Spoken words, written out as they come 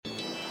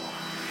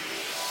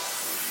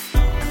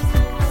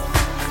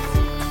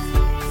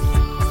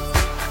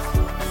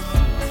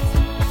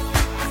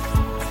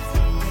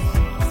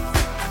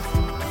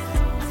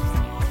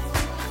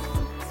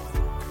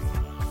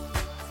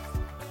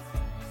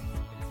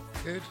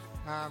Good.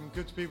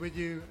 Good to be with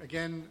you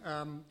again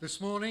this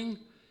morning.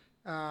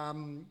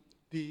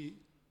 The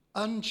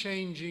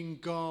Unchanging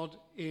God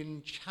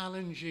in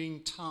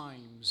Challenging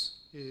Times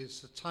is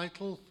the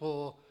title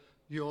for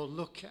your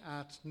look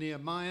at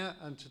Nehemiah,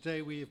 and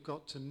today we have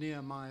got to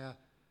Nehemiah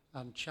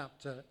and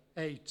chapter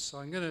 8. So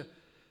I'm going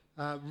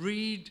to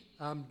read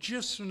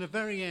just from the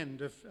very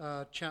end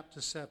of chapter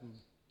 7.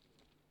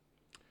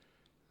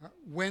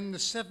 When the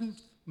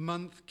seventh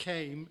month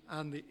came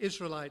and the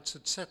Israelites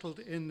had settled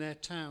in their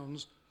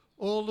towns,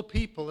 all the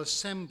people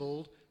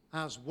assembled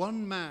as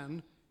one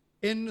man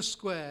in the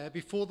square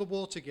before the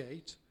water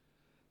gate.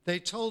 They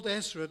told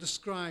Ezra the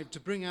scribe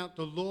to bring out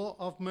the law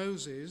of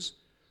Moses,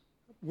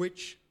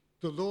 which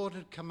the Lord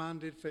had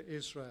commanded for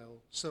Israel.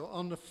 So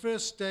on the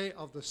first day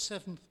of the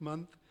seventh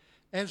month,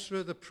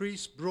 Ezra the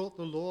priest brought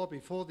the law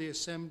before the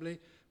assembly,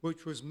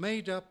 which was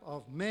made up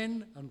of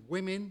men and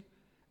women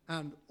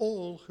and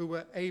all who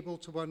were able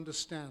to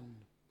understand.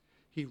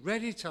 He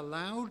read it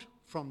aloud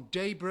from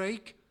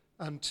daybreak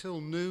until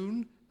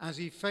noon as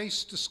he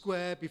faced the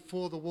square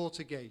before the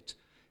water gate,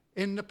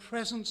 in the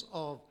presence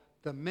of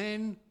the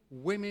men,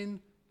 women,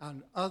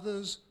 and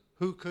others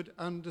who could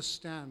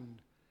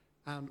understand.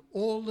 And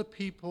all the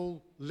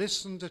people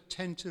listened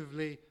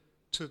attentively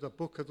to the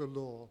book of the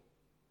law.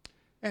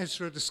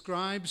 Ezra the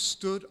scribe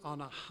stood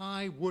on a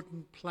high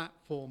wooden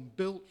platform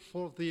built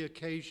for the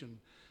occasion.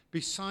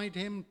 Beside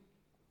him,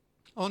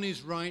 on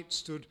his right,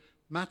 stood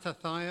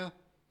Mattathiah,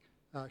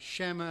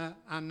 Shema,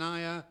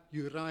 Ananiah,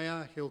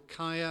 Uriah,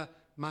 Hilkiah,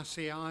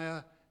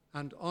 Maaseiah,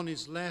 and on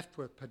his left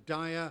were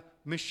Pedaiah,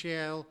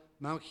 Mishael,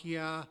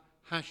 Malchiah,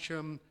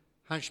 Hashem,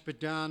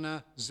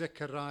 Hashbaddanah,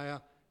 Zechariah,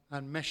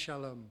 and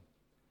Meshullam.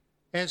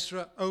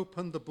 Ezra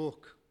opened the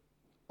book.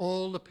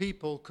 All the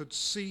people could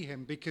see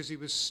him because he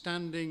was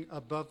standing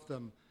above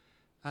them.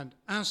 And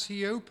as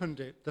he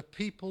opened it, the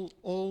people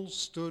all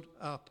stood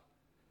up.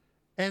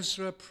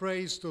 Ezra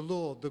praised the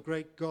Lord, the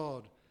great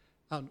God,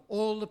 and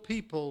all the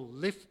people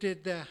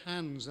lifted their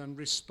hands and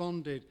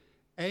responded,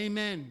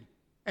 Amen,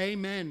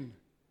 Amen.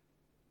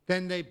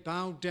 Then they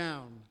bowed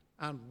down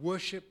and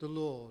worshipped the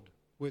Lord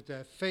with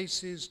their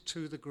faces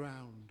to the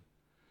ground.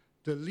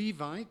 The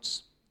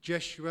Levites,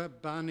 Jeshua,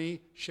 Bani,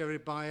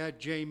 Sherebiah,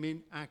 Jamin,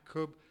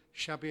 Akub,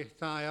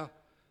 Shabbathiah,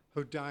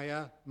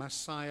 Hodiah,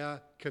 Maaseiah,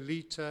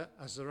 Kelita,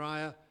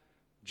 Azariah,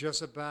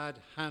 Jozabad,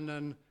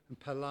 Hanan, and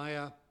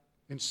Pelaiah,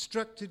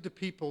 instructed the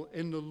people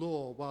in the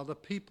law while the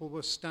people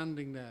were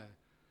standing there.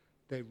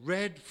 They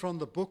read from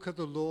the book of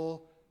the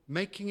law,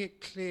 making it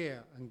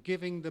clear and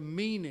giving the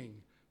meaning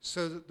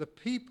so that the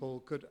people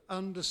could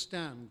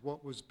understand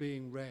what was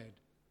being read.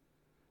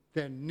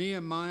 Then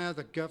Nehemiah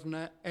the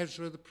governor,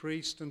 Ezra the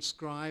priest and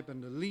scribe,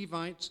 and the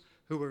Levites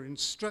who were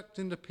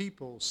instructing the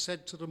people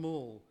said to them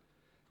all,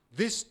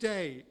 This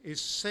day is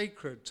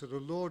sacred to the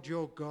Lord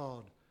your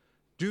God.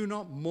 Do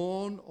not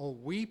mourn or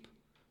weep,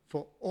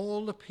 for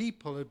all the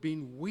people had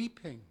been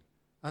weeping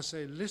as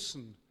they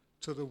listened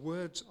to the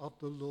words of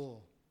the law.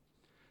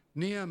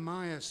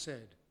 Nehemiah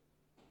said,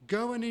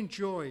 Go and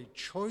enjoy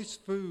choice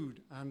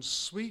food and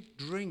sweet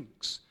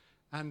drinks,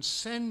 and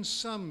send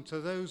some to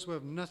those who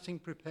have nothing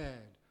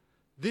prepared.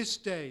 This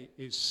day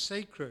is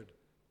sacred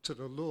to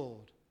the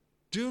Lord.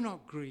 Do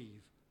not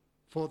grieve,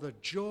 for the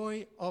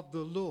joy of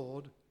the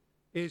Lord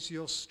is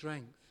your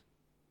strength.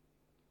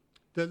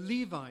 The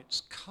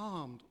Levites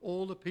calmed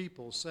all the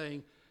people,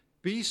 saying,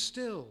 Be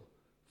still,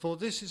 for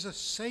this is a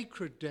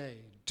sacred day.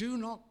 Do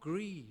not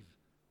grieve.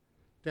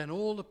 Then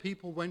all the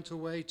people went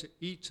away to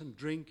eat and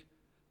drink,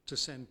 to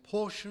send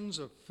portions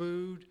of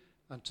food,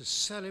 and to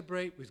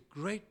celebrate with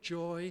great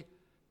joy,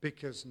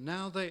 because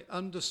now they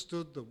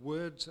understood the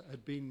words that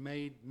had been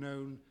made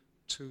known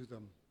to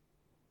them.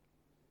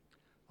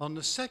 On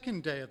the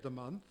second day of the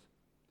month,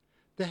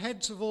 the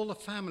heads of all the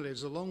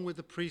families, along with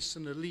the priests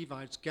and the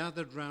Levites,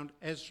 gathered round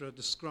Ezra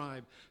the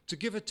scribe to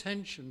give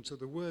attention to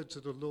the words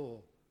of the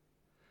law.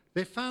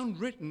 They found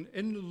written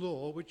in the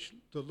law, which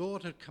the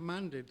Lord had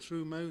commanded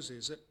through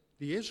Moses, that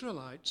the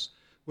Israelites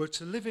were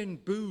to live in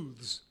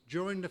booths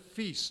during the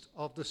feast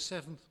of the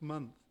seventh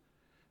month,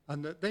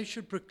 and that they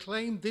should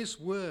proclaim this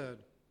word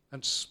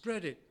and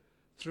spread it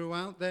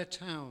throughout their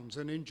towns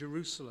and in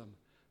Jerusalem.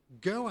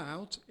 Go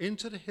out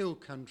into the hill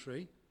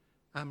country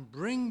and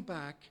bring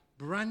back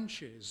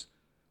branches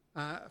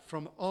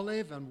from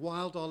olive and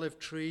wild olive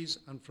trees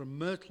and from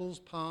myrtles,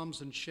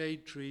 palms, and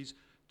shade trees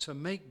to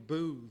make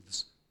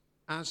booths,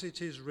 as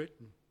it is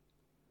written.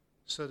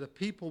 So the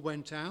people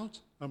went out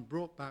and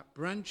brought back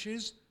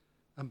branches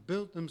and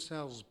built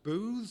themselves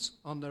booths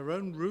on their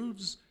own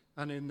roofs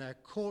and in their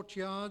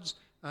courtyards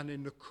and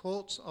in the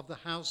courts of the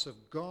house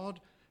of God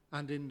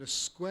and in the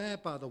square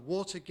by the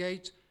water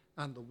gate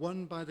and the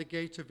one by the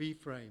gate of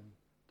Ephraim.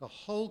 The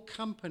whole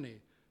company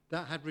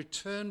that had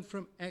returned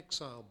from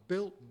exile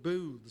built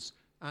booths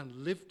and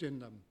lived in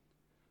them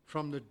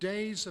from the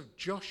days of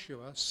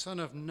Joshua, son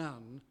of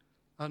Nun,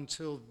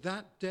 until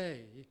that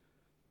day.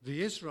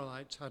 The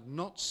Israelites had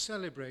not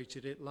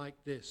celebrated it like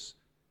this,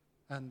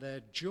 and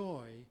their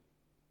joy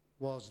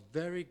was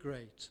very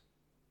great.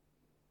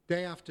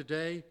 Day after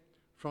day,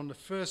 from the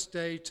first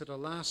day to the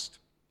last,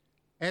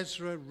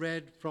 Ezra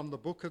read from the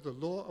book of the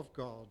law of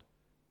God.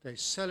 They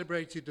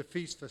celebrated the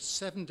feast for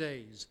 7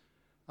 days,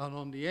 and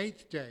on the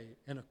 8th day,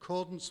 in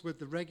accordance with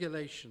the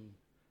regulation,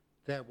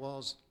 there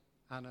was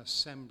an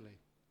assembly.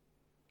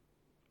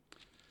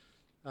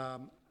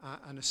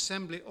 An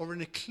assembly or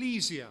an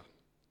ecclesia.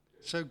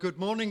 So good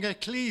morning,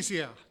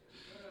 ecclesia.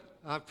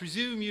 I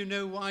presume you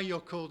know why you're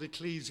called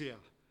ecclesia.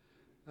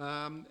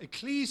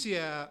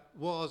 Ecclesia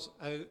was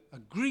a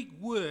Greek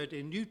word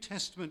in New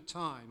Testament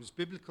times,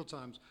 biblical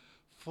times,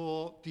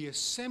 for the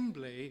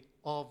assembly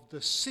of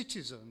the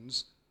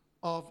citizens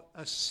of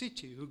a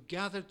city who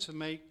gathered to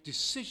make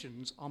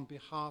decisions on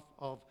behalf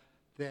of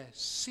their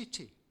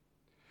city.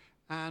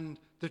 And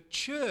the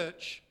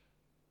church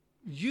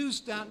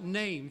used that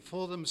name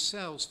for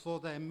themselves, for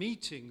their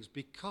meetings,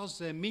 because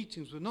their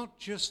meetings were not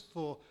just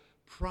for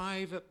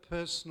private,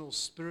 personal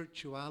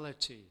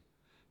spirituality,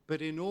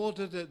 but in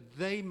order that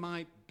they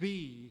might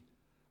be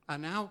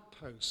an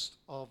outpost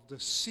of the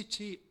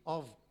city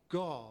of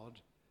God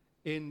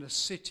in the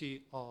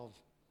city of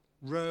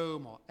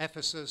Rome or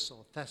Ephesus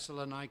or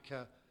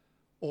Thessalonica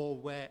or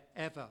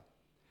wherever.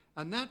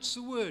 And that's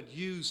the word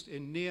used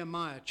in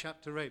Nehemiah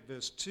chapter 8,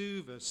 verse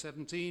 2, verse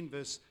 17,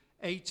 verse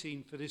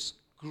 18 for this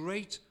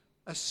great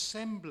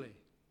assembly.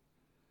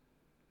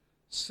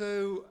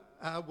 So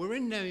we're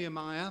in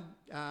Nehemiah,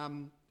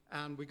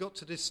 and we got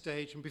to this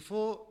stage. And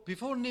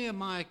before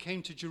Nehemiah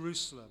came to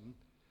Jerusalem,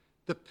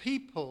 the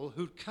people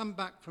who'd come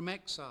back from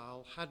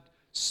exile had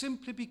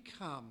simply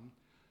become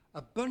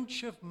a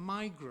bunch of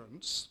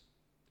migrants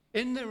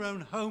in their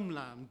own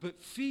homeland,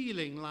 but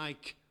feeling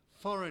like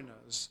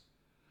foreigners,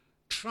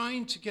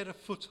 trying to get a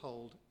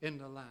foothold in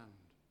the land.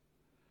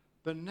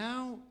 But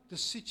now the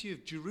city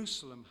of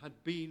Jerusalem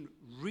had been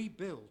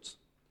rebuilt,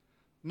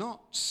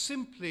 not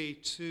simply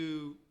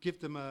to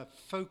give them a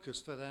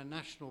focus for their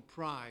national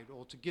pride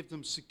or to give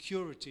them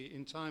security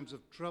in times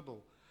of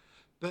trouble,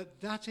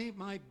 but that it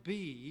might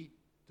be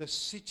the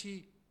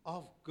city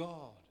of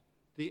God,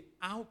 the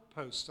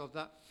outpost of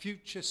that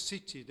future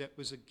city that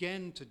was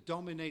again to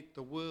dominate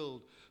the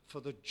world for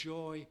the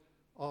joy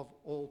of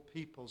all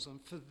peoples. And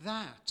for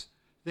that,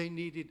 they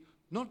needed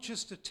not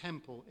just a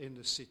temple in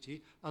the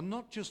city and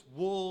not just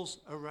walls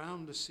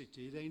around the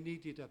city. They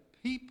needed a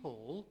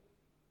people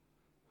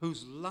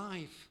whose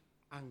life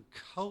and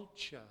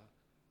culture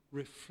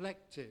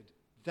reflected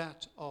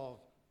that of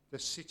the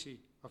city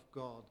of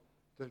God,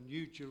 the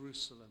New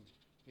Jerusalem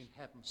in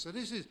heaven. So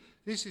this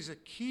is a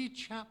key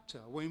chapter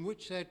in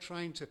which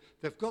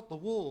they've got the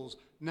walls,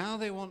 now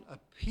they want a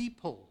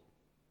people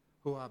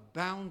who are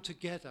bound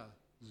together,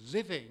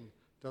 living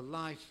the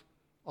life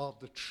of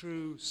the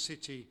true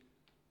city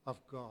of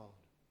God.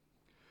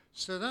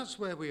 So that's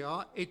where we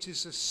are. It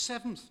is the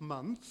 7th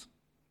month,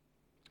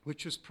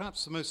 which was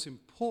perhaps the most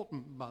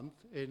important month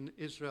in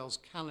Israel's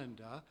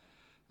calendar,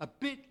 a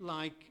bit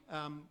like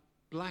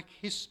Black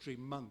History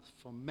Month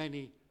for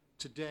many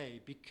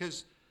today,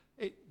 because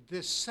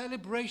the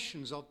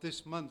celebrations of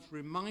this month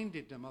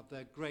reminded them of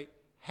their great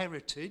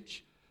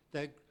heritage,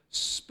 their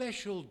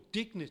special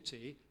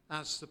dignity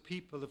as the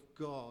people of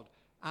God,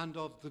 and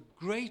of the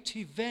great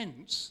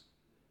events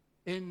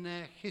in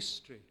their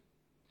history.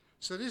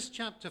 So this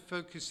chapter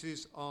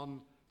focuses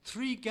on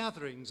 3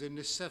 gatherings in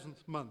this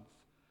 7th month.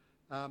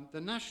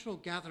 The national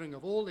gathering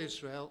of all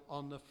Israel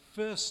on the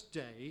first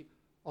day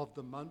of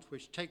the month,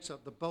 which takes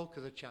up the bulk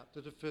of the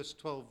chapter, the first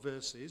 12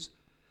 verses.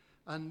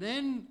 And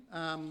then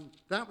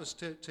that was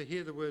to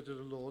hear the word of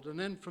the Lord. And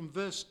then from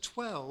verse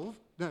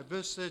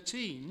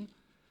 13,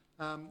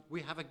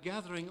 we have a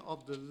gathering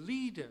of the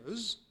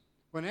leaders.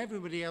 When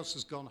everybody else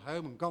has gone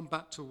home and gone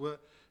back to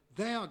work,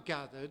 they are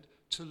gathered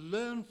to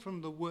learn from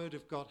the word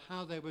of God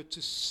how they were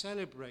to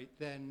celebrate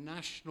their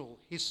national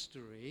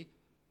history,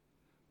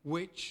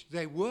 which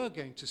they were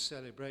going to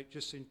celebrate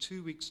just in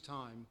 2 weeks'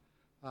 time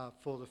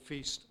for the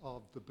Feast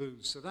of the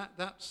Booths. So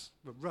that's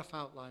the rough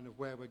outline of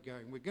where we're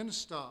going. We're going to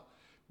start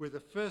with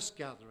the first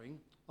gathering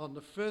on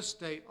the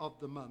first day of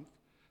the month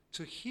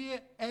to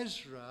hear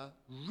Ezra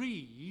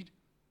read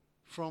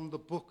from the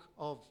book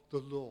of the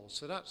law.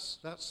 So that's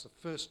the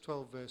first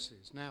 12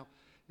 verses. Now,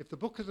 if the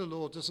book of the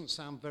law doesn't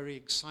sound very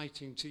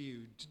exciting to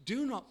you,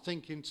 do not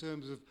think in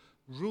terms of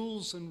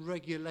rules and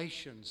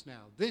regulations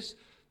now.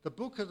 The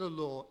book of the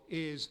law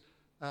is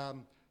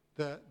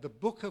the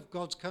book of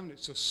God's covenant.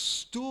 It's a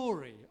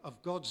story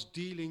of God's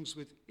dealings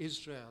with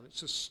Israel.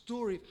 It's a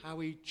story of how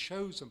he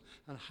chose them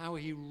and how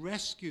he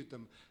rescued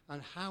them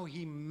and how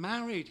he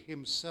married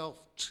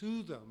himself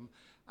to them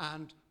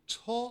and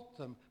taught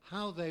them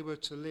how they were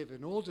to live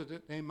in order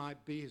that they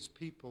might be his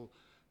people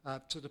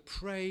to the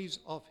praise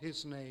of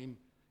his name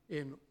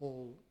in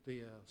all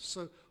the earth.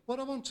 So what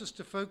I want us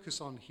to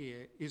focus on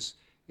here is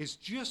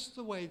just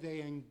the way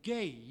they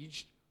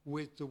engaged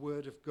with the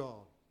word of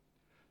God.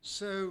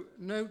 So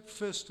note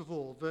first of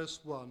all,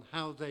 verse 1,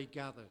 how they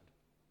gathered.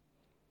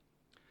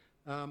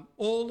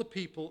 All the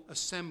people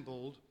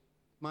assembled.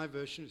 My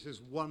version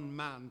says one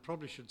man,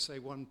 probably should say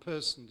one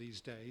person these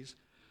days.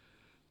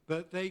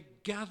 But they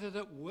gathered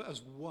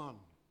as one.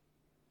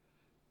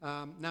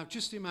 Now,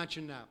 just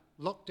imagine now,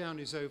 lockdown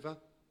is over.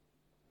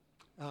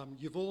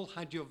 You've all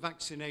had your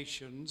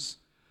vaccinations.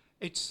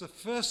 It's the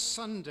first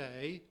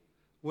Sunday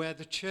where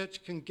the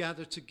church can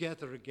gather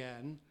together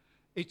again.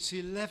 It's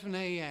 11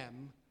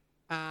 a.m.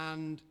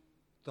 and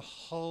the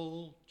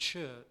whole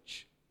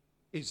church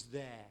is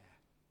there.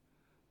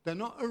 They're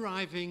not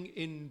arriving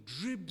in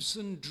dribs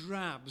and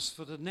drabs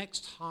for the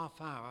next half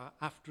hour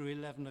after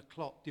 11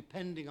 o'clock,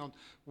 depending on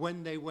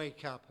when they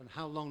wake up and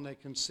how long they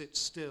can sit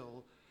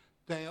still.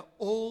 They are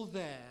all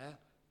there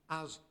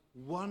as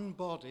one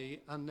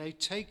body, and they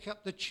take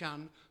up the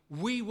chant,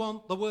 "We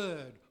want the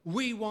word,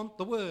 we want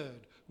the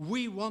word,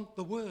 we want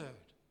the word."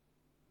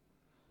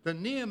 The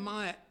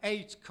Nehemiah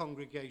 8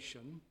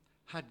 congregation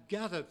had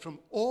gathered from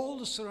all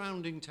the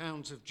surrounding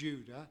towns of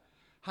Judah,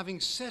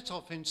 having set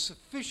off in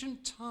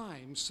sufficient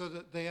time so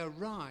that they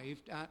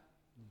arrived at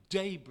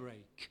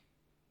daybreak.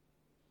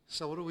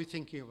 So what are we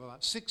thinking of,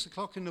 about 6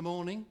 o'clock in the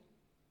morning?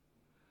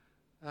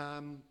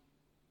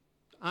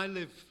 I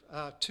live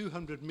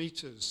 200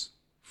 meters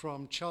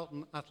from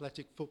Charlton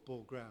Athletic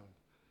Football Ground.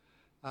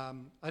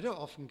 I don't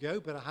often go,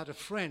 but I had a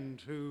friend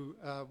who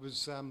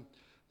was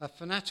a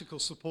fanatical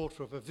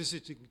supporter of a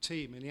visiting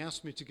team, and he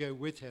asked me to go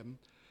with him.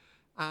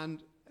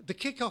 And the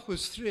kickoff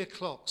was 3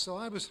 o'clock, so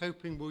I was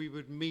hoping we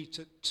would meet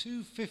at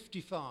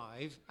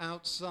 2:55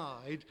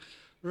 outside,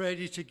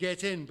 ready to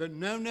get in. But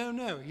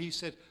no. He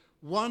said,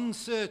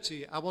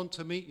 1:30, I want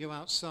to meet you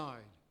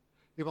outside.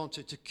 He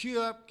wanted to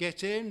queue up,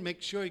 get in,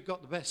 make sure he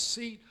got the best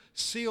seat,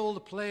 see all the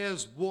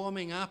players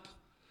warming up,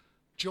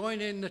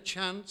 join in the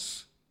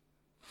chants.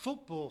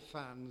 Football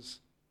fans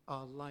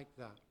are like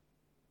that.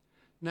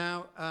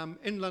 Now,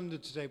 in London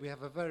today, we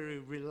have a very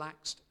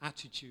relaxed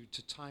attitude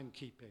to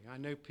timekeeping. I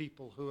know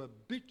people who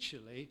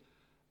habitually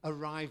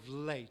arrive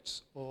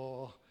late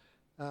or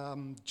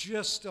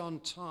just on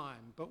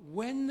time. But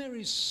when there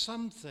is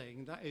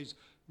something that is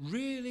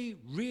really,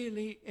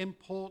 really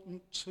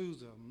important to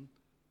them,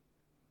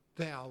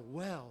 they are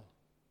well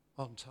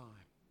on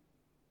time.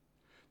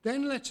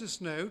 Then let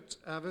us note,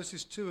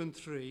 verses 2 and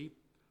 3,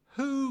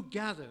 who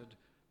gathered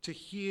to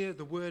hear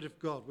the word of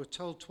God. We're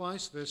told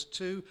twice, verse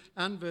 2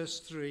 and verse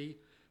 3,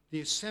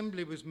 the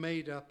assembly was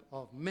made up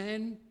of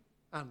men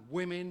and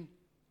women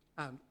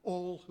and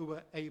all who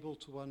were able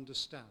to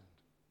understand.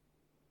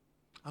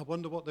 I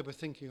wonder what they were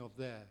thinking of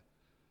there.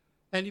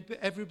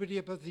 Everybody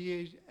above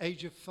the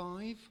age of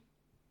 5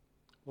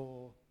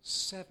 or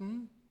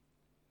 7?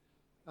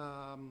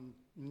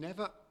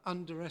 Never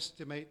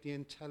underestimate the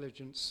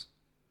intelligence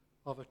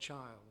of a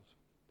child.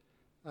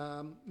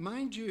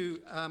 Mind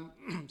you,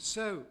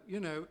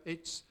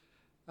 it's,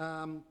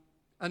 and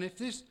if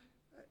this,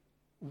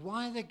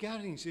 why they're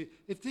gathering,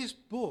 if this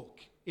book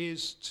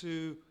is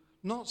to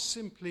not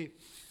simply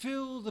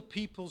fill the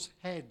people's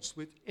heads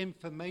with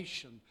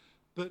information,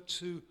 but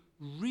to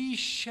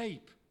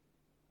reshape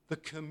the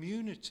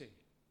community,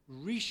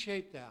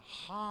 reshape their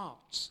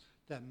hearts,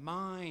 their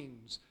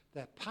minds,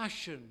 their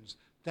passions,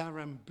 their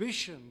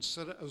ambitions,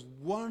 so that as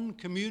one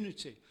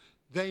community,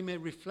 they may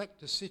reflect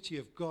the city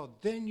of God,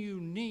 then you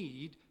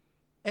need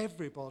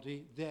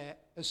everybody there,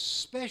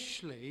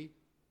 especially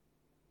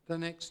the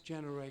next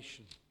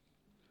generation.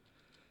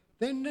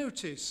 Then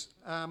notice,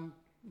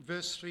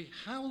 verse 3,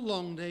 how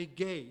long they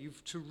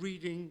gave to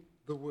reading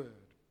the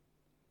word.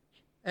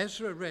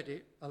 Ezra read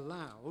it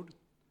aloud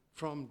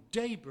from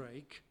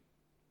daybreak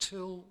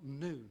till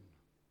noon.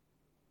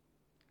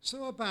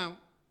 So about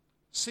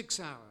 6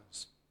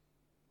 hours.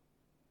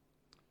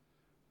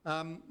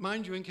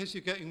 Mind you, in case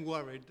you're getting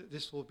worried that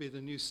this will be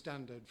the new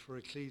standard for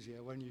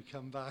Ecclesia when you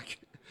come back,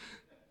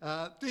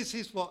 this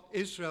is what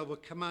Israel were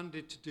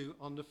commanded to do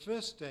on the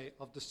first day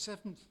of the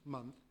 7th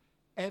month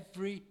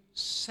every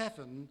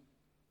 7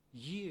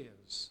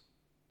 years.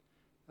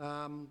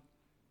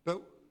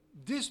 But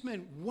this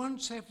meant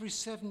once every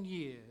 7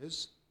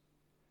 years,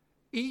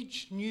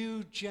 each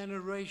new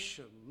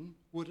generation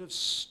would have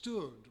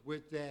stood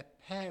with their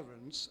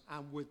parents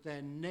and with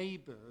their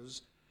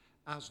neighbors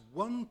as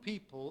one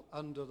people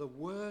under the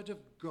word of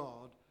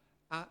God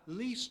at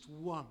least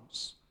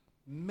once,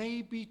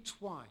 maybe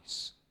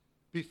twice,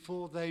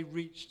 before they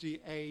reached the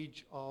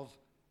age of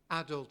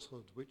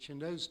adulthood, which in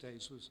those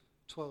days was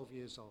 12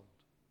 years old.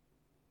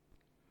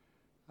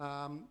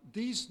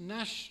 These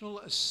national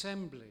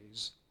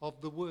assemblies of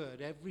the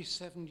word every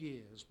 7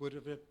 years would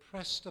have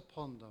impressed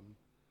upon them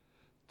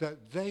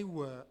that they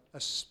were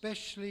a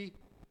specially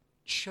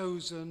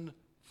chosen,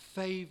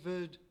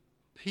 favored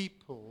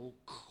people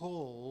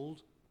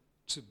called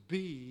to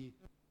be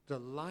the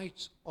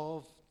light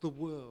of the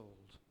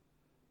world,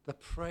 the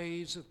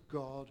praise of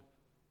God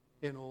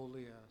in all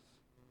the earth.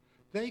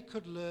 They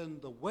could learn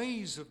the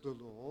ways of the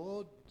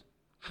Lord,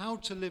 how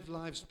to live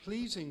lives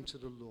pleasing to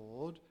the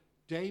Lord,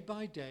 day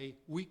by day,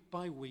 week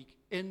by week,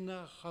 in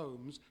their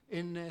homes,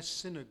 in their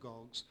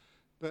synagogues.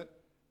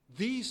 But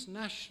these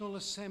national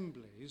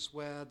assemblies,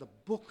 where the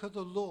book of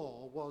the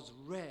law was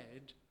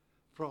read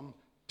from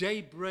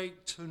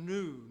daybreak to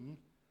noon,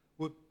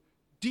 would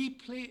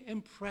deeply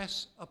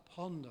impress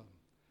upon them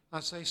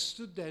as they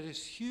stood there,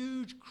 this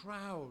huge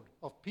crowd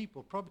of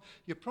people.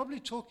 You're probably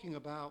talking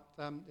about,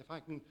 if I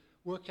can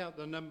work out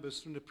the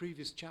numbers from the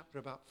previous chapter,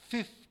 about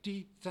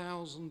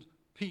 50,000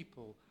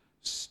 people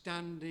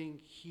standing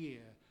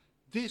here.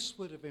 This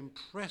would have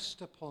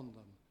impressed upon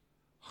them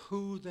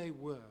who they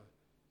were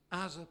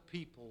as a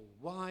people,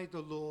 why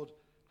the Lord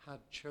had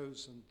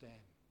chosen them.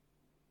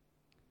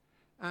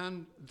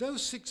 And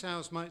those 6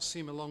 hours might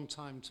seem a long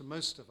time to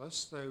most of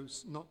us, though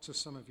not to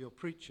some of your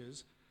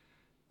preachers.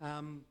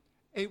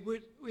 It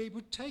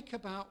would take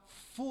about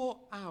 4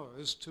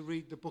 hours to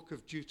read the book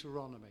of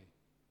Deuteronomy,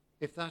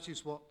 if that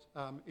is what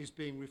is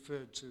being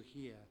referred to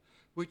here,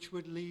 which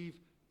would leave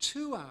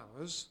 2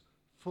 hours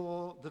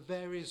for the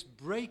various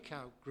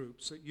breakout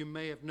groups that you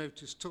may have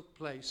noticed took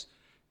place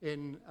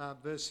in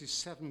verses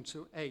 7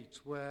 to 8,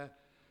 where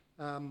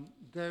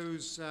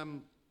those,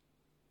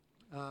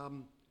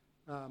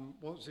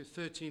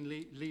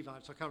 13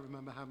 Levites, I can't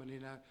remember how many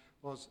now it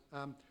was,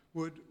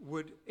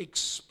 would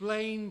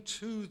explain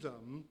to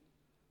them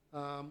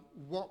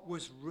what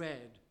was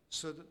read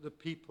so that the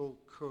people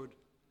could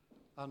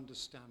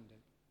understand it.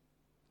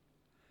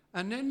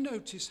 And then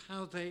notice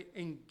how they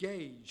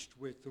engaged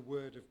with the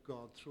word of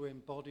God through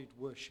embodied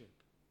worship.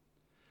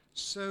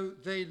 So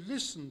they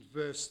listened,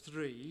 verse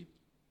 3,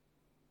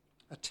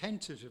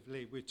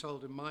 attentively, we're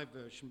told in my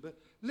version, but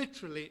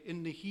literally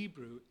in the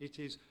Hebrew it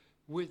is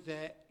with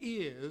their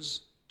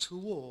ears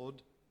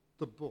toward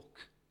the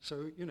book.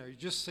 So, you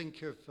just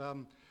think of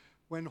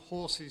when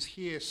horses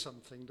hear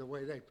something, the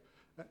way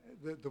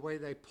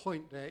they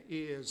point their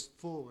ears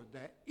forward.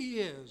 Their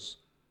ears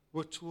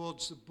were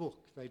towards the book.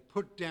 They'd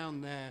put down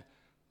their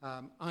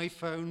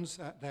iPhones,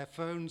 their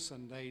phones,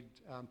 and they'd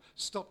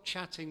stop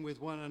chatting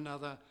with one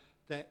another.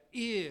 Their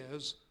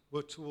ears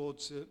were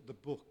towards the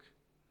book.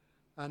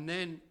 And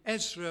then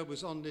Ezra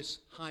was on this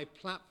high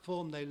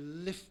platform. They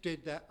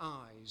lifted their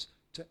eyes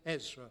to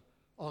Ezra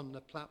on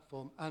the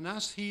platform. And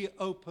as he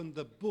opened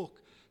the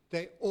book,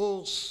 they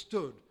all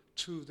stood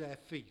to their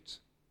feet.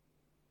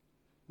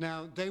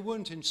 Now, they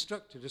weren't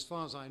instructed, as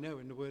far as I know,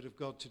 in the Word of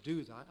God to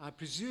do that. I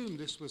presume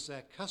this was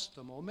their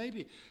custom, or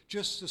maybe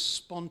just a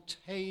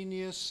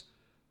spontaneous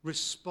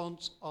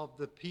response of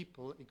the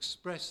people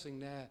expressing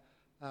their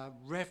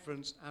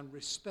reverence and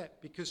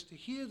respect. Because to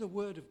hear the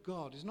Word of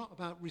God is not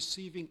about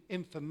receiving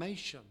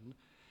information.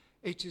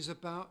 It is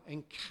about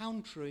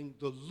encountering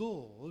the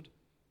Lord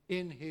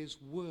in his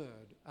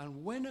Word.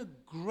 And when a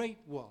great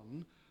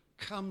one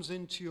comes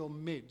into your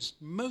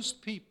midst,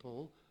 most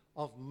people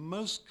of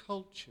most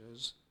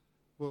cultures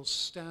will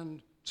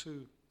stand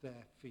to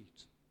their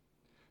feet.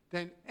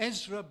 Then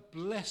Ezra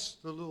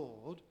blessed the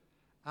Lord,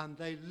 and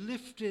they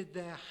lifted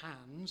their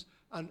hands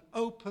and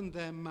opened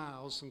their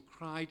mouths and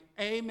cried,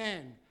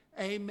 Amen,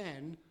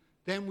 Amen.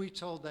 Then we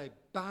told they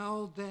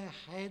bowed their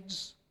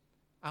heads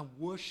and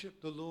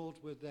worshipped the Lord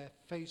with their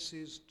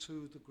faces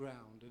to the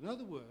ground. In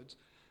other words,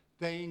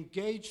 they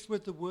engaged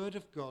with the word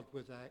of God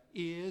with their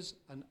ears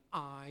and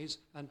eyes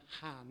and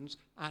hands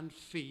and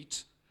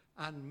feet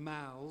and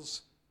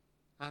mouths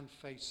and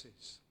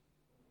faces.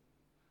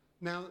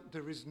 Now,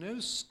 there is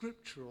no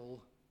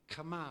scriptural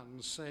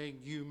command saying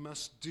you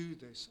must do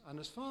this. And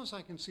as far as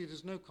I can see,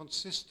 there's no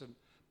consistent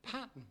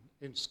pattern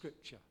in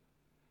Scripture.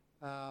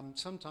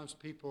 Sometimes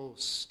people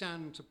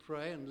stand to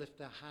pray and lift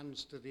their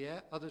hands to the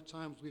air. Other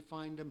times we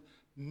find them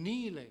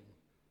kneeling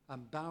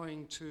and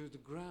bowing to the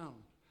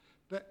ground.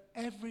 But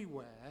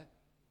everywhere,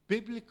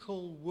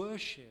 biblical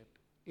worship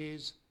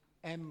is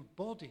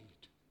embodied.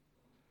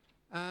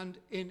 And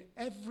in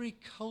every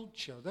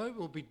culture, though it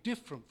will be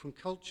different from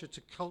culture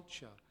to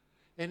culture,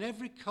 in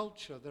every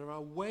culture there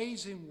are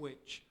ways in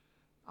which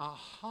our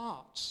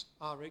hearts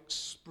are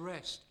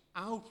expressed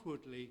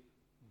outwardly,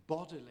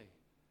 bodily.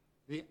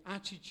 The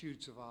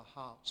attitudes of our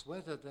hearts,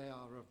 whether they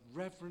are of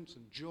reverence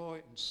and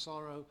joy and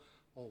sorrow,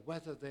 or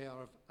whether they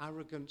are of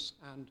arrogance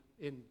and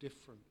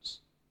indifference.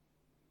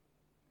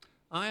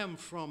 I am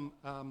from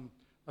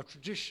a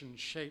tradition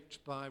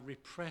shaped by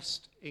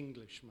repressed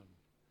Englishmen,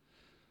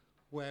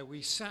 where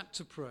we sat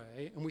to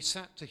pray, and we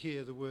sat to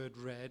hear the word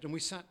read, and we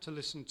sat to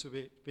listen to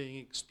it being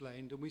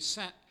explained, and we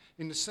sat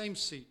in the same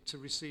seat to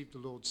receive the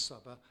Lord's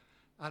Supper,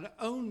 and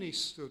only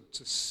stood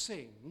to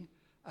sing,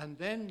 and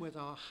then with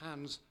our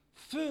hands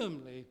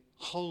firmly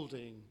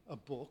holding a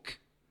book,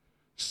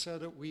 so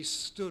that we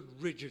stood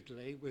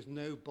rigidly with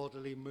no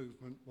bodily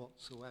movement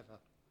whatsoever.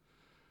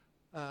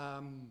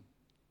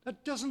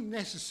 That doesn't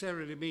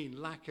necessarily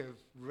mean lack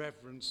of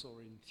reverence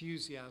or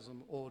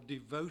enthusiasm or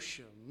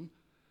devotion.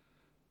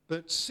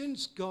 But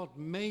since God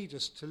made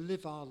us to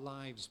live our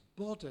lives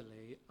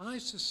bodily, I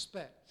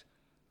suspect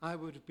I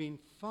would have been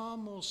far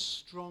more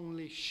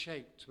strongly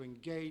shaped to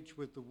engage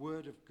with the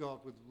Word of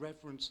God with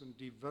reverence and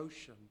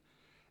devotion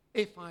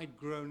if I'd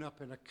grown up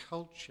in a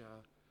culture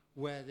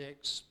where they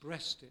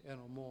expressed it in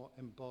a more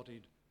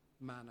embodied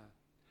manner.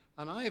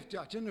 And I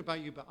don't know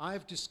about you, but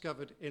I've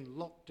discovered in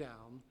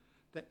lockdown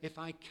that if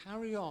I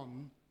carry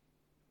on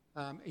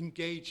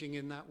engaging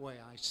in that way,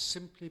 I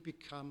simply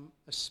become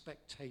a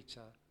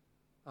spectator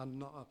and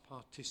not a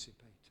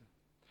participator.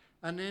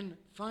 And then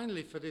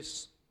finally, for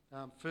this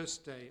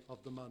first day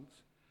of the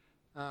month,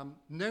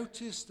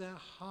 notice their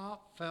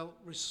heartfelt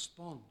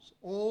response.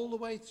 All the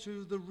way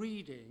through the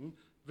reading,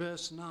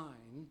 verse 9,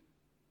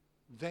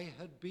 they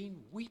had been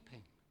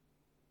weeping.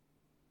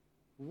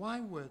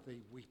 Why were they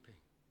weeping?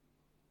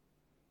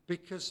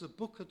 Because the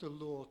book of the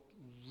law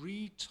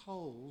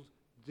retold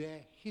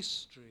their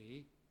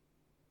history,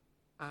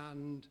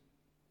 and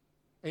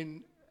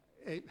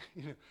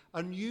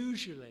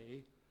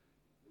unusually,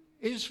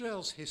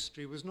 Israel's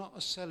history was not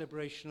a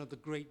celebration of the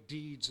great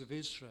deeds of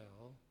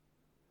Israel,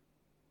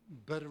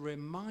 but a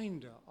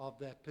reminder of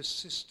their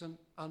persistent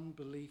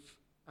unbelief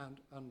and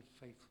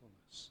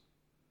unfaithfulness.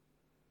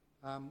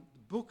 The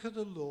book of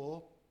the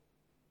law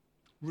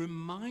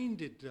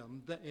reminded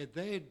them that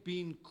they had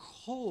been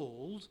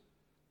called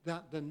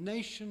that the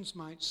nations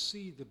might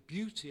see the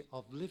beauty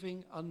of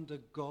living under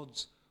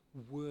God's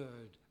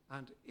word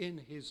and in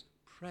his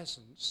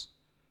presence.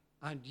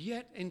 And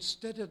yet,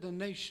 instead of the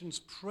nations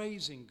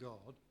praising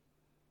God,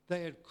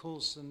 they had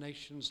caused the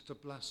nations to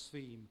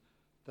blaspheme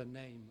the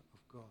name of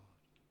God.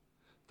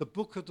 The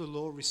book of the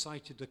law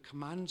recited the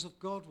commands of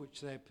God, which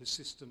they had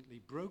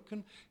persistently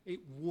broken. It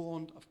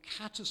warned of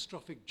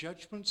catastrophic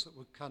judgments that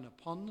would come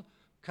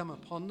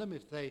upon them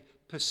if they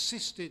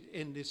persisted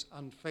in this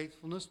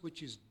unfaithfulness,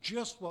 which is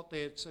just what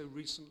they had so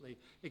recently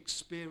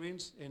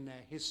experienced in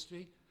their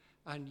history.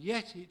 And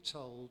yet it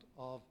told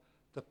of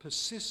the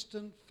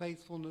persistent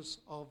faithfulness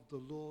of the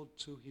Lord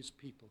to his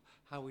people,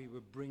 how he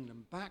would bring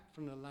them back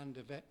from the land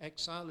of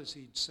exile as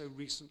he'd so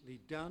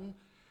recently done,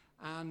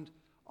 and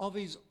of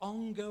his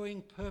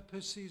ongoing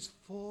purposes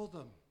for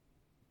them,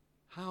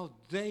 how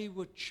they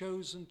were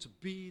chosen to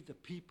be the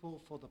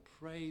people for the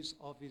praise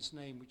of his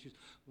name, which is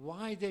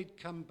why they'd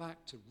come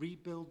back to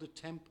rebuild the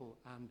temple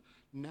and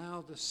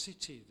now the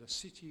city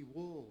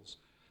walls.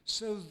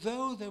 So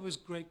though there was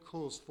great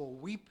cause for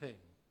weeping,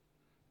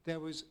 there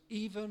was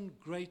even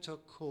greater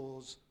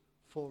cause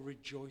for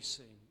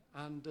rejoicing.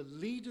 And the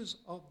leaders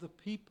of the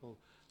people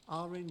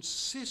are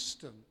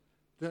insistent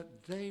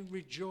that they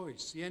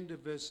rejoice. The end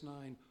of verse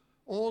 9,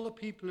 all the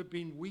people have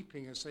been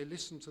weeping as they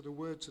listened to the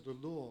words of the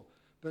law.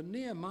 But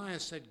Nehemiah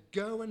said,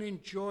 go and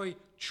enjoy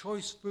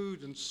choice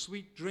food and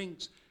sweet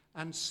drinks,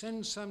 and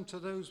send some to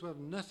those who have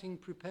nothing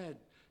prepared.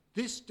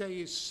 This day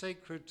is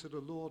sacred to the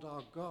Lord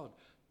our God.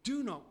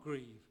 Do not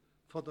grieve,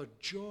 for the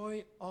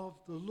joy of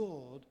the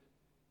Lord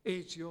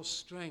is your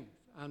strength.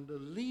 And the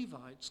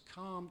Levites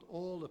calmed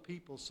all the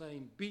people,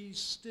 saying, be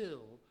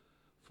still,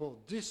 for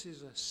this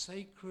is a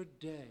sacred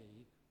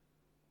day.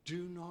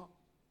 Do not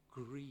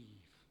grieve.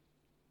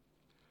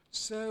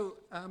 So,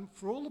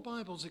 for all the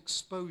Bible's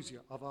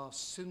exposure of our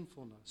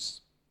sinfulness,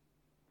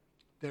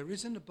 there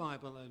is in the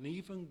Bible an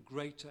even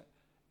greater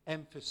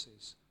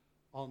emphasis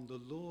on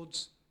the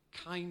Lord's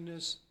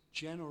kindness,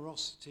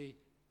 generosity,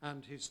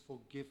 and his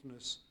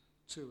forgiveness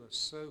to us.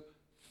 So,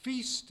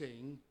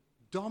 feasting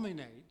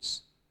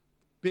dominates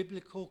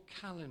biblical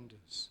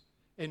calendars.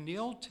 In the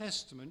Old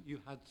Testament, you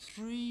had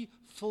 3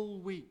 full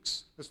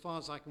weeks, as far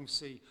as I can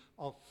see,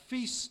 of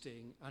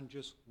feasting and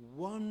just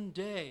one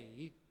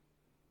day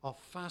of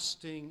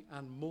fasting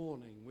and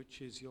mourning,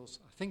 which is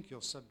I think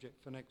your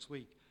subject for next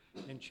week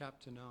in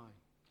chapter 9.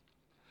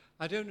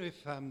 I don't know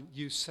if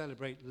you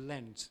celebrate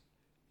Lent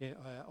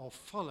or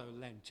follow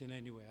Lent in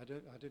any way.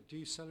 Do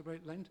you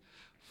celebrate Lent?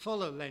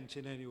 Follow Lent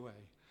in any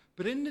way.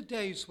 But in the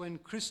days when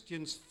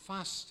Christians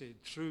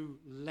fasted through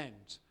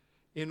Lent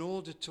in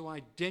order to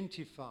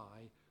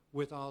identify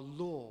with our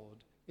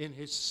Lord in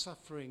his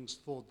sufferings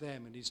for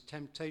them and his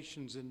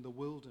temptations in the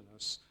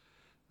wilderness,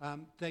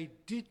 they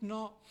did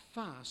not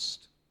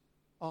fast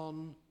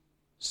on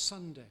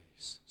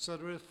Sundays. So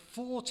there are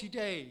 40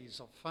 days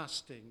of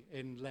fasting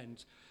in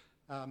Lent,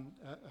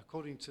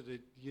 according to the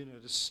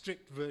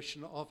strict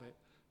version of it.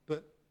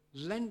 But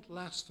Lent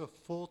lasts for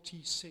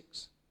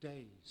 46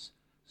 days.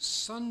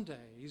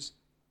 Sundays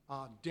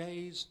are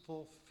days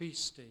for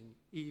feasting,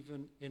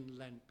 even in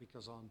Lent,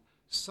 because on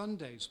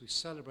Sundays we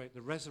celebrate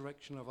the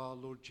resurrection of our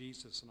Lord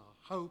Jesus and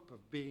our hope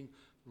of being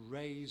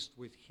raised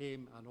with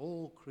him and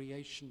all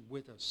creation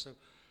with us. So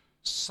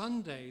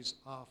Sundays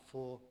are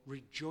for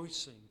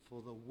rejoicing,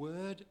 for the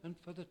word and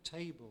for the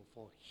table,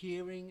 for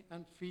hearing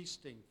and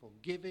feasting, for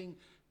giving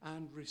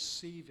and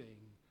receiving,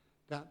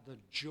 that the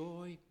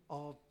joy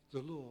of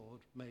the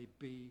Lord may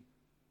be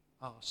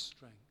our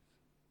strength.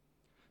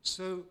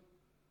 So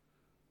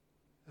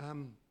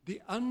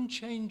the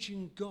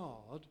unchanging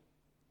God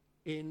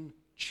in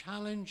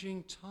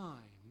challenging time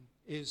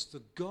is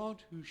the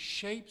God who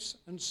shapes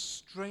and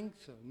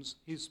strengthens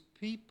his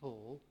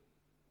people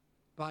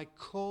by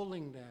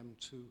calling them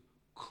to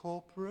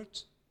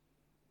corporate,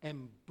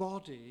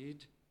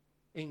 embodied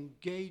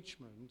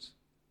engagement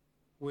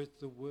with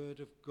the Word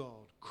of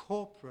God.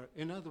 Corporate,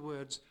 in other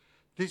words,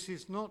 this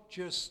is not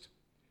just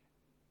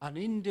an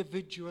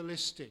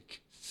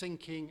individualistic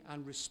thinking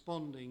and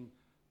responding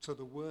to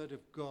the Word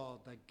of God.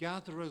 They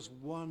gather as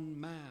one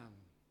man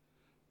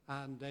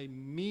and they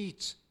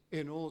meet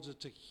in order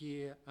to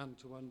hear and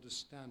to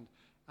understand.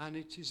 And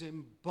it is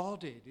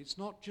embodied. It's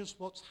not just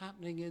what's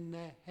happening in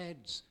their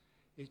heads.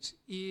 It's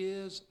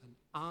ears and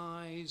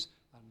eyes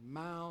and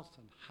mouth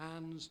and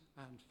hands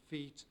and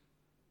feet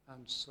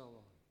and so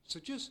on. So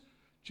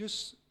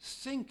just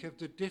think of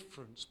the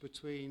difference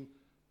between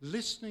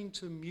listening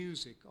to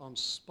music on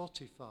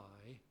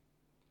Spotify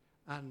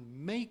and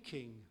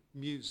making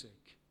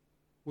music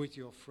with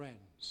your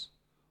friends,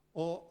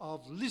 or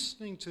of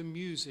listening to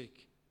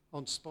music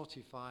on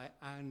Spotify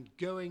and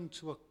going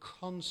to a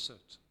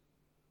concert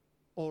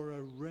or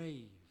a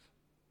rave.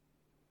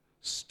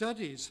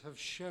 Studies have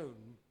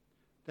shown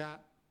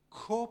that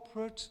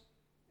corporate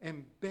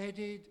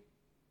embedded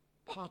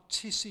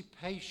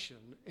participation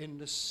in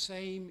the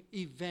same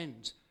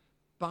event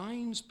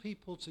binds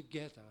people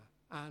together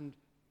and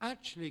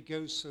actually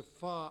goes so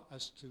far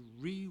as to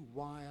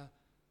rewire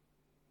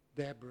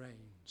their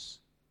brains.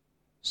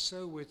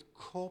 So with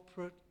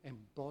corporate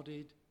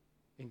embodied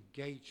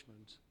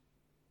engagement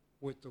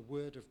with the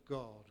Word of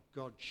God,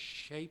 God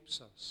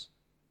shapes us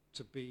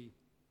to be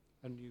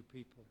a new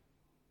people.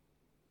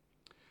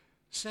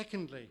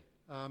 Secondly,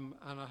 and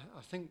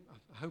I'm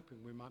hoping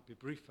we might be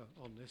briefer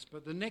on this,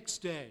 but the next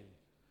day,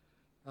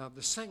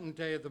 the second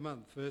day of the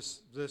month,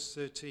 verse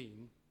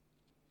 13,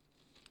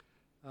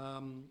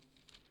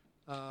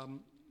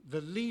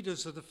 the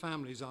leaders of the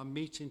families are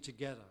meeting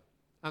together.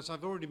 As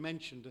I've already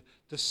mentioned,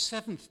 the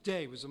seventh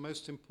day was the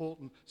most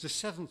important, the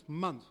seventh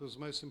month was the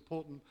most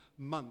important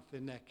month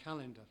in their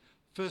calendar.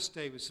 First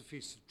day was the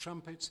Feast of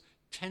Trumpets,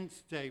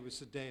 10th day was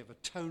the Day of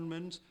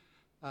Atonement,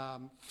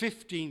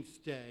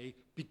 15th day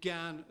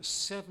began a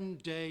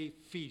 7-day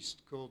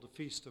feast called the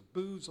Feast of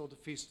Booths or the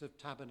Feast of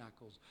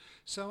Tabernacles.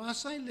 So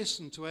as I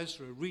listened to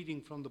Ezra reading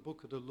from the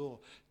book of the law,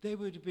 they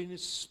would have been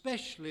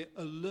especially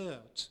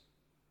alert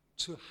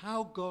to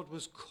how God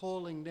was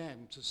calling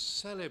them to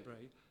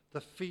celebrate the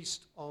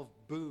Feast of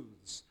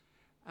Booths.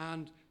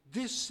 And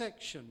this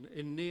section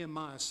in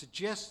Nehemiah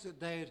suggests that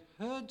they had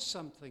heard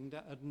something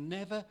that had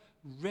never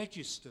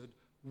registered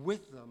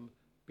with them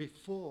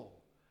before.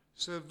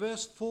 So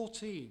verse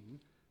 14,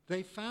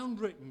 they found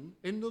written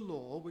in the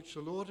law, which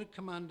the Lord had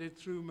commanded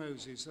through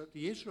Moses, that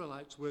the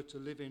Israelites were to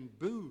live in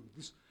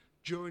booths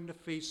during the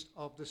feast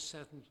of the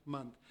seventh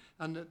month,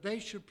 and that they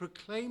should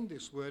proclaim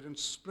this word and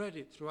spread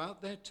it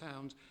throughout their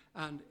towns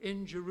and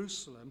in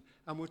Jerusalem,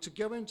 and were to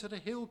go into the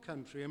hill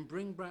country and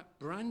bring back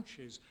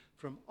branches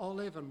from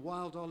olive and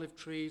wild olive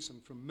trees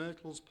and from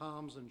myrtles,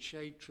 palms and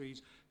shade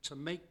trees to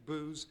make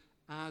booths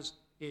as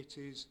it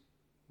is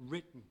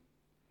written.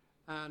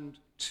 And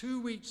 2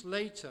 weeks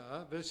later,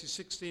 verses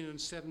 16 and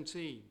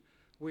 17,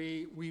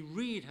 we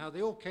read how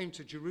they all came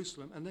to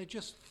Jerusalem and they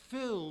just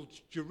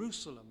filled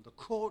Jerusalem, the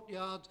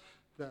courtyard,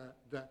 the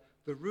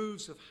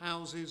roofs of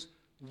houses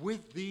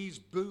with these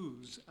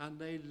booths, and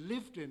they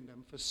lived in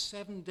them for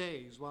 7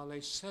 days while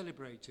they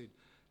celebrated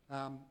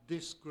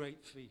this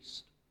great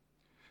feast.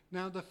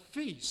 Now the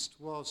feast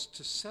was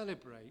to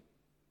celebrate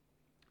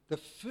the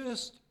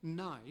first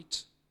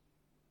night,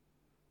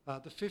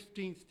 the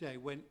 15th day,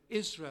 when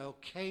Israel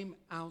came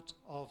out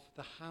of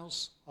the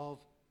house of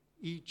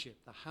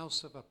Egypt, the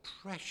house of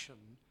oppression,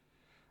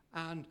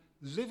 and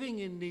living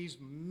in these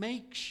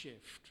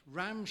makeshift,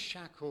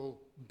 ramshackle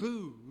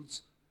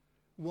booths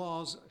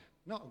was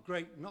not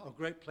a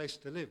great place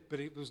to live, but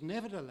it was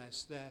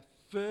nevertheless their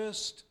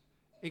first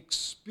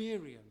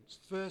experience,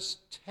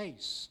 first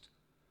taste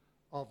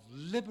of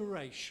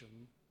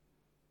liberation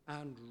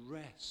and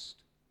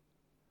rest.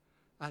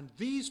 And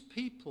these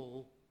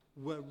people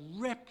were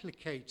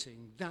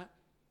replicating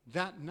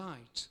that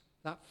night,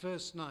 that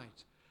first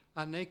night.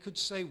 And they could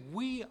say,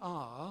 we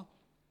are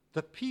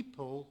the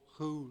people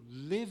who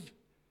lived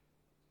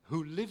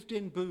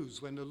in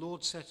booths when the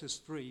Lord set us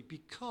free,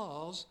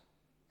 because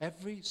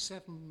every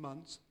 7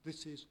 months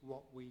this is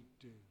what we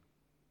do.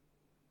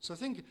 So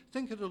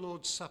think of the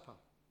Lord's Supper,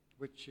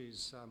 which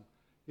is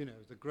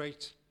the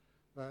great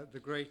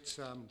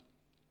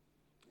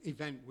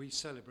event we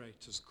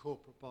celebrate as a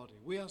corporate body.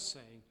 We are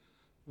saying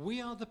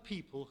we are the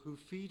people who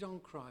feed on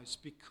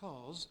Christ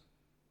because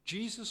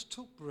Jesus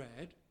took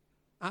bread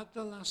at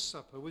the Last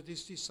Supper with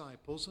his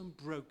disciples and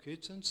broke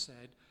it and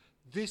said,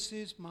 "This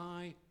is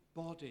my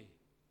body,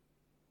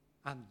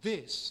 and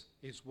this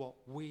is what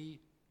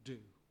we do."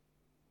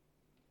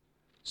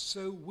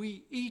 So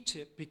we eat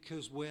it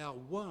because we are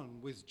one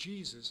with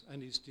Jesus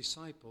and his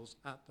disciples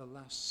at the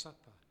Last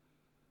Supper.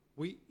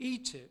 We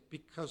eat it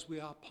because we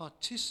are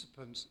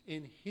participants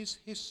in his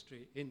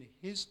history, in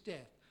his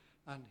death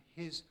and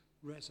his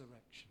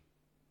resurrection.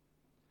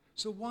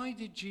 So why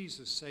did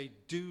Jesus say,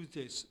 "Do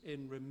this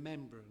in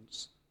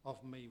remembrance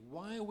of me"?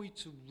 Why are we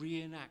to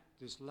reenact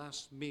this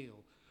last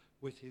meal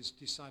with his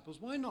disciples?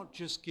 Why not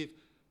just give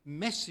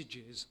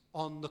messages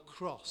on the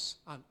cross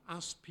and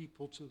ask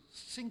people to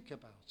think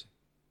about it?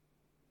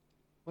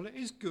 Well, it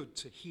is good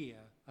to hear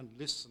and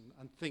listen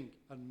and think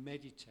and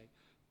meditate,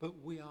 but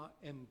we are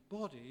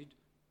embodied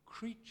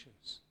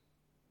creatures.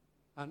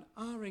 And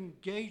our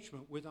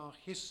engagement with our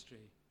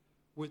history,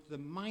 with the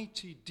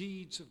mighty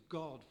deeds of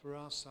God for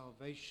our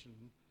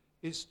salvation,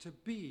 is to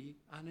be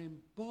an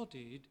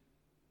embodied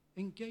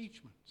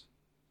engagement.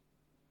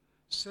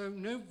 So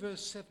note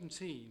verse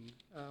 17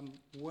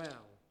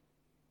 well.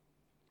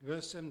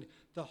 Verse 70,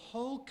 the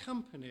whole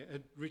company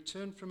had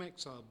returned from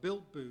exile,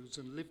 built booths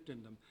and lived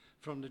in them.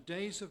 From the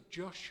days of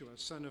Joshua,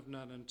 son of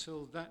Nun,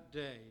 until that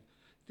day,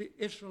 the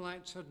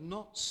Israelites had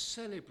not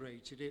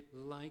celebrated it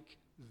like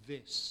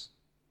this.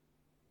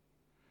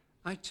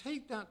 I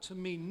take that to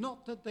mean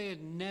not that they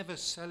had never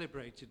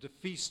celebrated the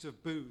Feast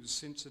of Booths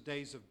since the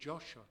days of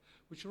Joshua,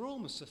 which are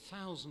almost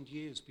 1,000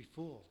 years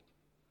before,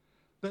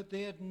 but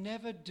they had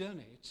never done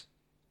it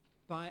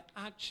by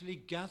actually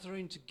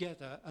gathering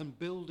together and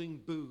building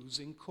booths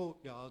in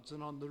courtyards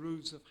and on the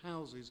roofs of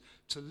houses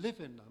to live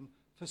in them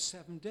for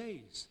 7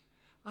 days.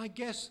 I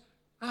guess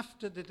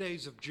after the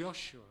days of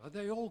Joshua,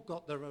 they all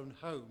got their own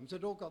homes,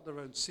 they'd all got their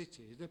own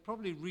cities. They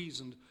probably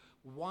reasoned,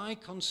 why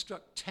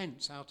construct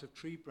tents out of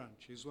tree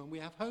branches when we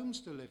have homes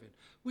to live in?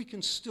 We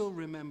can still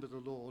remember the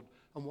Lord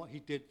and what he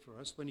did for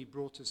us when he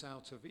brought us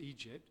out of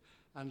Egypt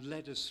and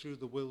led us through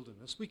the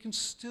wilderness. We can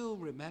still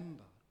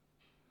remember.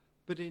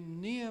 But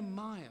in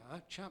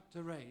Nehemiah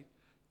chapter 8,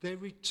 they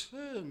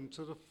return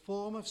to the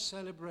form of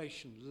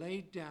celebration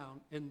laid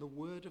down in the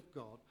Word of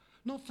God,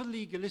 not for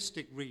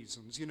legalistic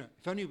reasons,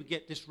 if only we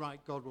get this right,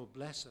 God will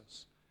bless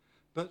us,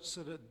 but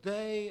so that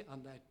they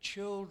and their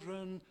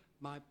children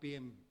might be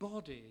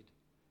embodied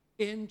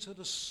into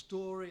the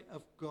story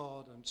of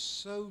God and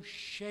so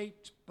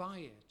shaped by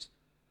it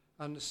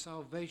and the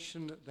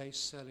salvation that they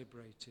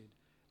celebrated.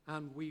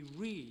 And we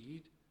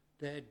read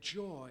their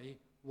joy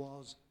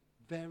was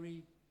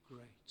very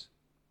great.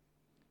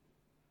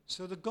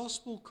 So the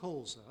gospel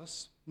calls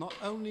us not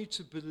only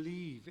to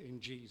believe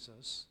in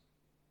Jesus,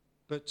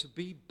 but to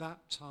be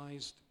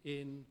baptized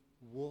in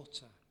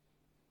water.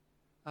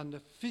 And the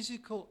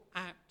physical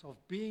act of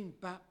being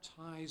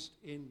baptized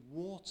in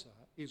water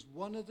is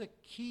one of the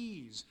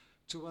keys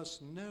to us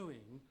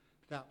knowing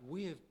that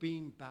we have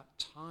been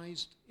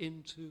baptized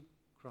into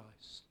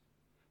Christ.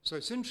 So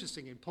it's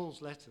interesting in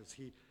Paul's letters,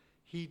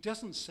 he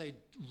doesn't say,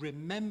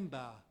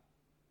 remember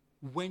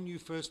when you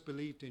first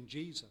believed in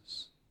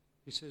Jesus.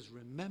 He says,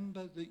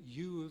 remember that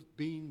you have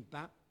been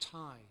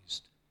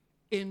baptized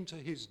into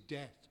his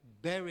death,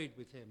 buried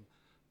with him,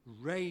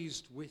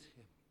 raised with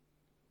him.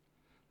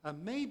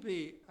 And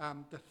maybe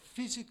the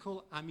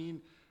physical,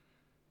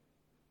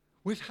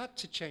 we've had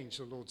to change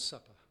the Lord's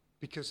Supper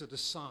because of the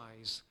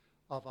size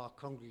of our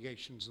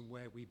congregations and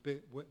where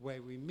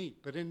we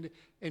meet. But in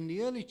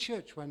the early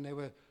church, when there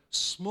were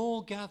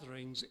small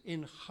gatherings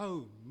in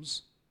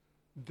homes,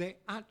 they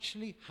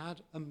actually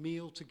had a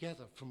meal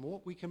together, from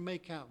what we can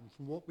make out and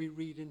from what we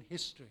read in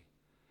history.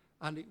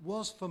 And it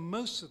was, for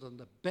most of them,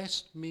 the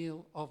best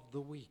meal of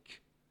the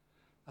week.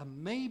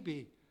 And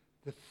maybe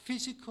the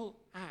physical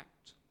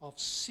act of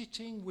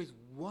sitting with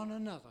one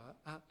another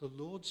at the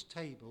Lord's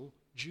table,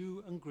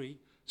 Jew and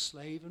Greek,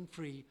 slave and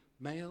free,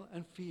 male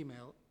and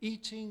female,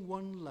 eating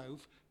one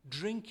loaf,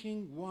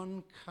 drinking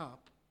one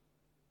cup,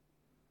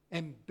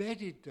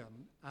 embedded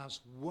them as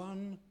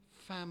one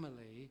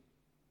family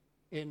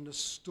in the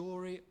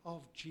story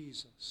of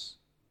Jesus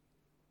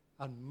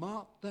and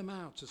marked them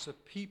out as a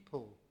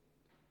people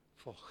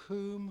for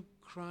whom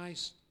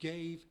Christ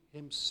gave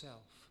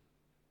himself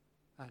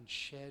and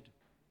shed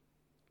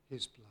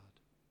his blood.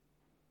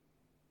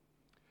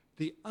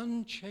 The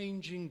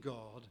unchanging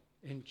God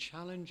in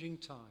challenging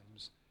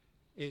times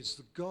is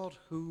the God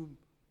who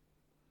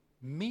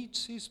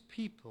meets his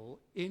people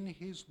in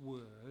his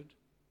word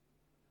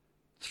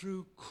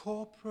through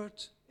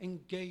corporate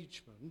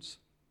engagement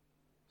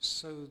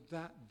so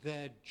that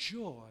their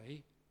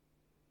joy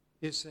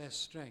is their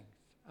strength.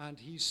 And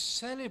he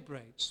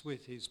celebrates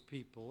with his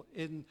people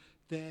in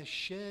their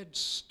shared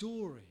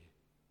story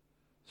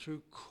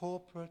through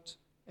corporate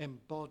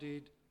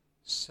embodied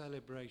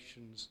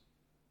celebrations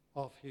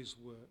of his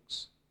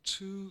works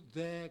to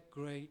their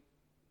great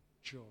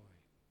joy.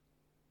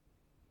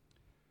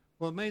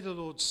 Well, may the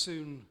Lord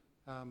soon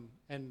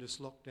end this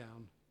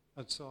lockdown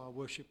and so our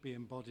worship be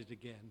embodied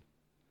again.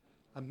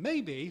 And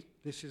maybe,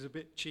 this is a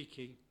bit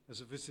cheeky as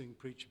a visiting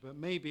preacher, but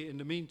maybe in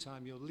the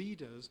meantime your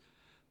leaders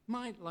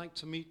might like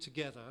to meet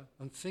together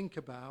and think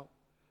about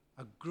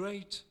a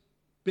great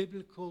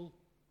biblical,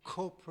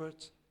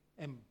 corporate,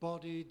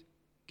 embodied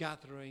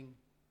gathering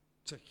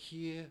to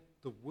hear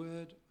the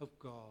word of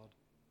God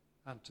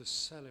and to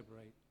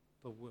celebrate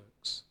the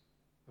works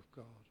of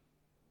God.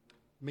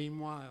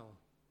 Meanwhile,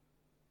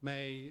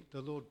 may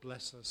the Lord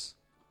bless us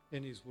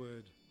in his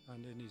word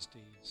and in his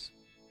deeds.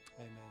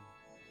 Amen.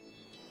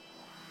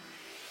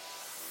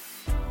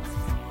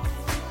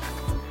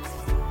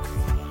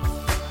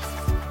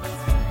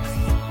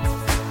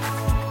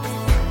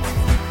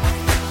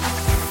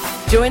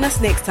 Join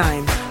us next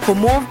time for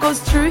more of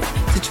God's truth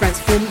to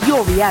transform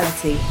your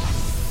reality.